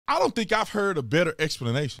I don't think I've heard a better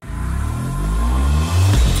explanation.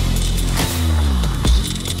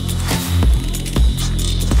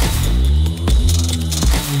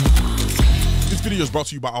 This video is brought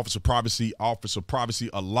to you by Officer Privacy. Officer Privacy,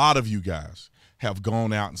 a lot of you guys have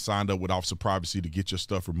gone out and signed up with Officer Privacy to get your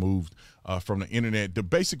stuff removed from the internet. The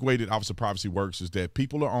basic way that Officer Privacy works is that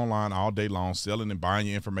people are online all day long selling and buying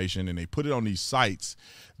your information, and they put it on these sites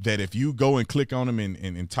that if you go and click on them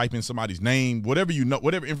and type in somebody's name, whatever you know,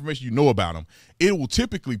 whatever information you know about them, it will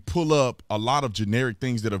typically pull up a lot of generic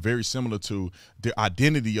things that are very similar to the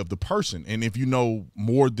identity of the person. And if you know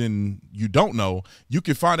more than you don't know, you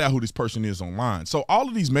can find out who this person is online. So all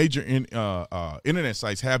of these major internet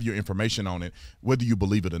sites have your information on it, whether you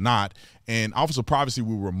believe it or not. And Officer Privacy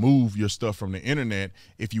will remove your stuff from the internet.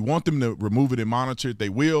 If you want them to remove it and monitor it, they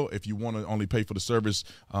will. If you want to only pay for the service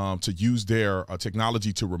to use their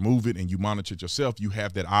technology to remove it and you monitor it yourself, you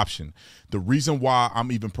have that option. The reason why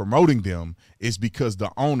I'm even promoting them is because the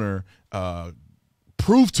owner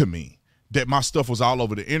proved to me that my stuff was all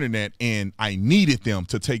over the internet and I needed them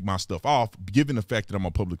to take my stuff off, given the fact that I'm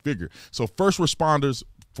a public figure. So first responders,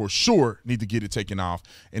 for sure, need to get it taken off.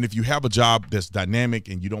 And if you have a job that's dynamic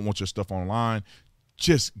and you don't want your stuff online,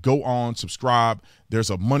 just go on, subscribe. There's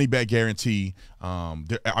a money-back guarantee.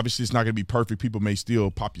 Obviously, it's not going to be perfect. People may still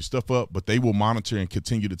pop your stuff up, but they will monitor and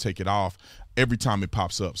continue to take it off every time it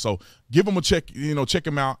pops up. So give them a check. Check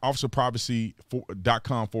them out,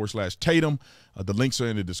 officerprivacy.com/Tatum. The links are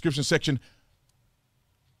in the description section.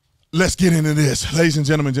 Let's get into this. Ladies and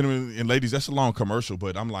gentlemen and ladies, that's a long commercial,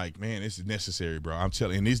 but I'm like, man, this is necessary, bro. I'm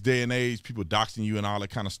telling you, in this day and age, people doxing you and all that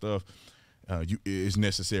kind of stuff, is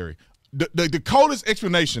necessary. The coldest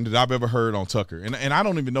explanation that I've ever heard on Tucker, and I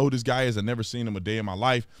don't even know who this guy is. I've never seen him a day in my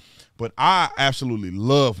life, but I absolutely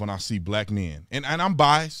love when I see black men. And I'm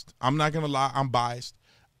biased. I'm not going to lie. I'm biased.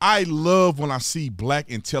 I love when I see black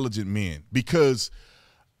intelligent men because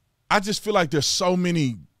I just feel like there's so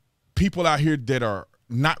many people out here that are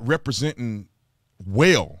not representing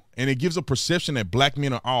well, and it gives a perception that black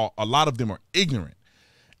men are a lot of them are ignorant.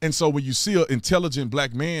 And so when you see an intelligent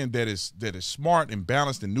black man that is smart and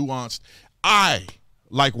balanced and nuanced, I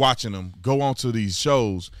like watching them go onto these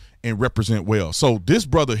shows and represent well. So this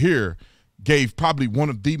brother here gave probably one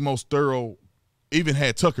of the most thorough, even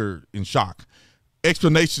had Tucker in shock,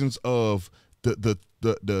 explanations of the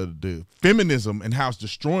feminism and how it's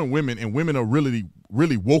destroying women, and women are really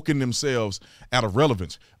woken themselves out of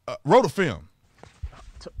relevance. Wrote a film.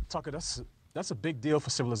 Tucker, that's a big deal for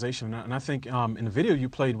civilization, and I think in the video you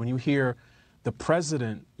played, when you hear the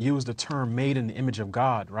president use the term "made in the image of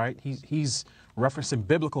God," right? He's referencing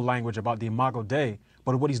biblical language about the Imago Dei,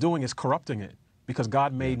 but what he's doing is corrupting it because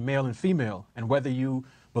God made male and female, and whether you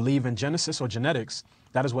believe in Genesis or genetics,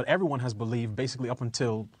 that is what everyone has believed basically up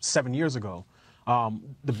until 7 years ago.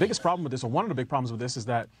 The biggest problem with this, or one of the big problems with this, is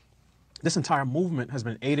that this entire movement has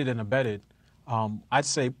been aided and abetted, I'd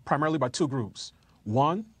say primarily by two groups.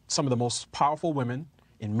 One, some of the most powerful women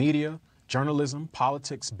in media, journalism,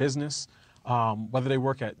 politics, business, whether they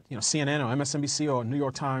work at CNN or MSNBC or New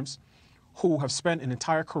York Times, who have spent an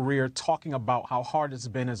entire career talking about how hard it's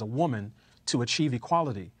been as a woman to achieve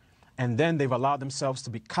equality. And then they've allowed themselves to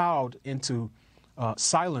be cowed into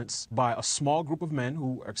silence by a small group of men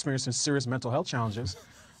who are experiencing serious mental health challenges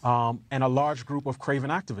and a large group of craven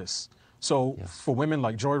activists. So for women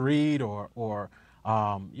like Joy Reid or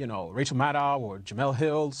Rachel Maddow or Jamel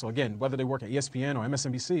Hill, so again, whether they work at ESPN or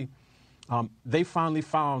MSNBC, they finally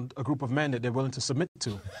found a group of men that they're willing to submit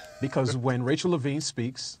to. Because when Rachel Levine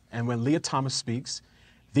speaks and when Leah Thomas speaks,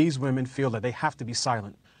 these women feel that they have to be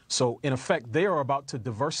silent. So in effect, they are about to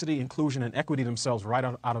diversity, inclusion, and equity themselves right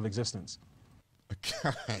out of existence.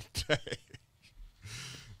 God dang.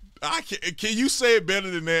 Can you say it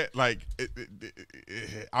better than that? Like,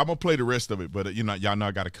 I'm gonna play the rest of it, but y'all know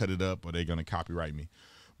I gotta cut it up, or they're gonna copyright me.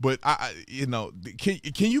 But can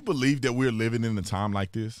you believe that we're living in a time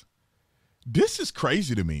like this? This is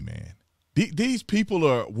crazy to me, man. These people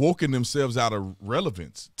are walking themselves out of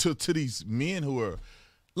relevance to these men who are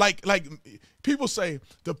like people say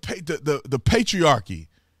the patriarchy,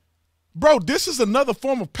 bro. This is another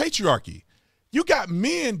form of patriarchy. You got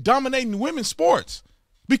men dominating women's sports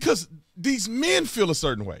because these men feel a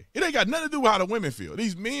certain way. It ain't got nothing to do with how the women feel.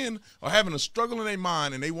 These men are having a struggle in their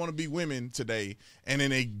mind, and they want to be women today, and then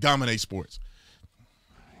they dominate sports.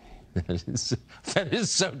 That is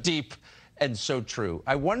so deep and so true.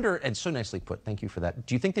 I wonder, and so nicely put, thank you for that.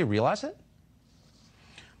 Do you think they realize it?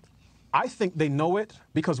 I think they know it,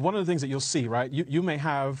 because one of the things that you'll see, right, you may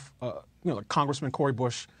have, like Congressman Cori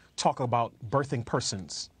Bush talk about birthing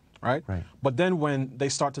persons, right? Right. But then when they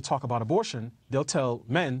start to talk about abortion, they'll tell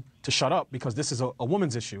men to shut up because this is a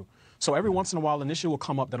woman's issue. So every once in a while, an issue will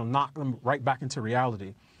come up that'll knock them right back into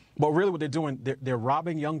reality. But really what they're doing, they're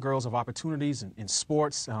robbing young girls of opportunities in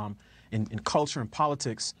sports, in culture and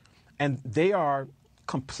politics, and they are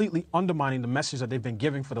completely undermining the message that they've been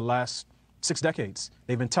giving for the last 6 decades.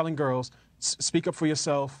 They've been telling girls, speak up for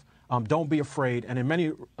yourself, don't be afraid. And in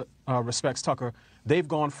many respects, Tucker, they've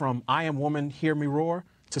gone from I am woman, hear me roar,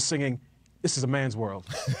 to singing, this is a man's world.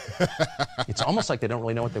 It's almost like they don't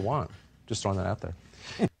really know what they want. Just throwing that out there.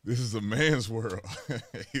 This is a man's world.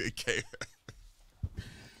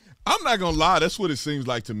 I'm not gonna lie, that's what it seems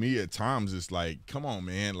like to me at times. It's like, come on,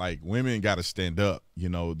 man, like women gotta stand up. You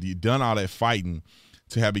know, you done all that fighting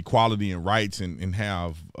to have equality and rights and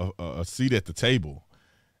have a seat at the table.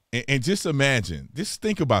 And just imagine, just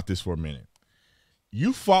think about this for a minute.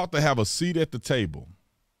 You fought to have a seat at the table,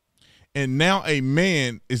 and now a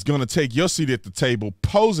man is gonna take your seat at the table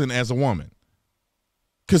posing as a woman.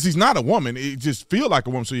 Because he's not a woman, it just feel like a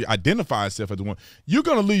woman, so he identifies himself as a woman. You're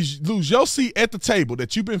gonna lose your seat at the table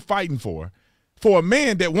that you've been fighting for a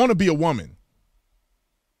man that want to be a woman.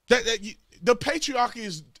 The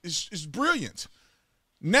patriarchy is brilliant.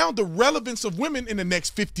 Now the relevance of women in the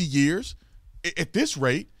next 50 years, at this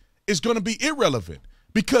rate, is going to be irrelevant.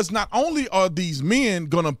 Because not only are these men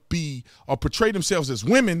going to be or portray themselves as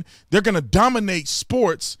women, they're going to dominate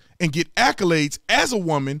sports and get accolades as a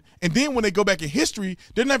woman. And then when they go back in history,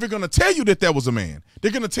 they're never going to tell you that was a man.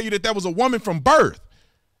 They're going to tell you that was a woman from birth.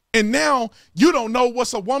 And now you don't know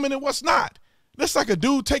what's a woman and what's not. That's like a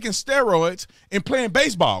dude taking steroids and playing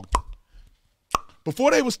baseball.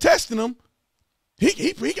 Before they was testing him,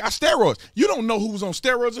 he got steroids. You don't know who was on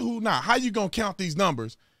steroids and who not. How you going to count these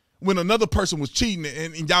numbers when another person was cheating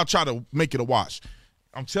and y'all try to make it a wash?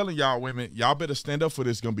 I'm telling y'all, women, y'all better stand up for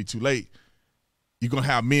this. It's going to be too late. You're going to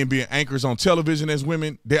have men being anchors on television as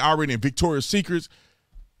women. They're already in Victoria's Secrets.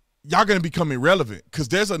 Y'all going to become irrelevant because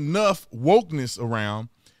there's enough wokeness around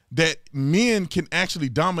that men can actually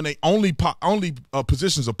dominate only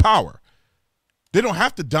positions of power. They don't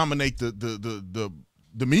have to dominate the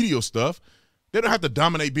medial stuff. They don't have to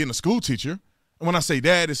dominate being a school teacher. And when I say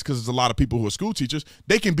that, it's because there's a lot of people who are school teachers.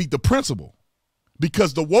 They can beat the principal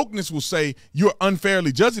because the wokeness will say you're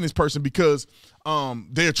unfairly judging this person because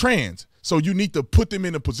they're trans. So you need to put them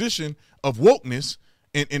in a position of wokeness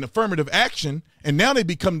and affirmative action, and now they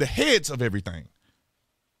become the heads of everything.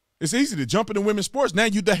 It's easy to jump into women's sports. Now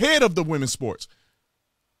you're the head of the women's sports.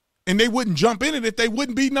 And they wouldn't jump in it if they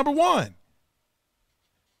wouldn't be number one.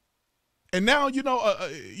 And now, you know,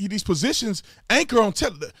 these positions anchor on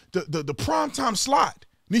the primetime slot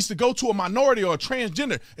needs to go to a minority or a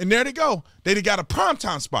transgender. And there they go. They got a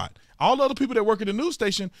primetime spot. All the other people that work at the news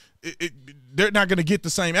station, they're not going to get the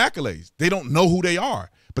same accolades. They don't know who they are,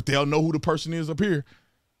 but they'll know who the person is up here.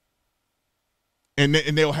 And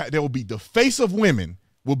they'll be the face of women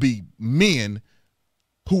will be men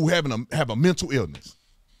who have a mental illness.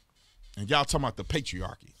 And y'all talking about the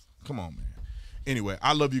patriarchy. Come on, man. Anyway,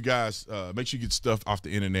 I love you guys. Make sure you get stuff off the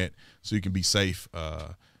internet so you can be safe.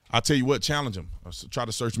 I'll tell you what, challenge them. Try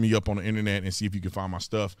to search me up on the internet and see if you can find my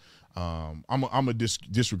stuff. I'm gonna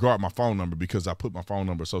disregard my phone number because I put my phone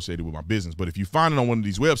number associated with my business. But if you find it on one of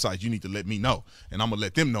these websites, you need to let me know, and I'm gonna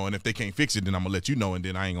let them know. And if they can't fix it, then I'm gonna let you know, and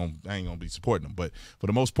then I ain't gonna be supporting them. But for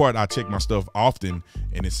the most part, I check my stuff often,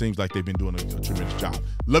 and it seems like they've been doing a tremendous job.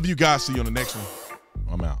 Love you guys. See you on the next one.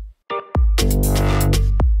 I'm out.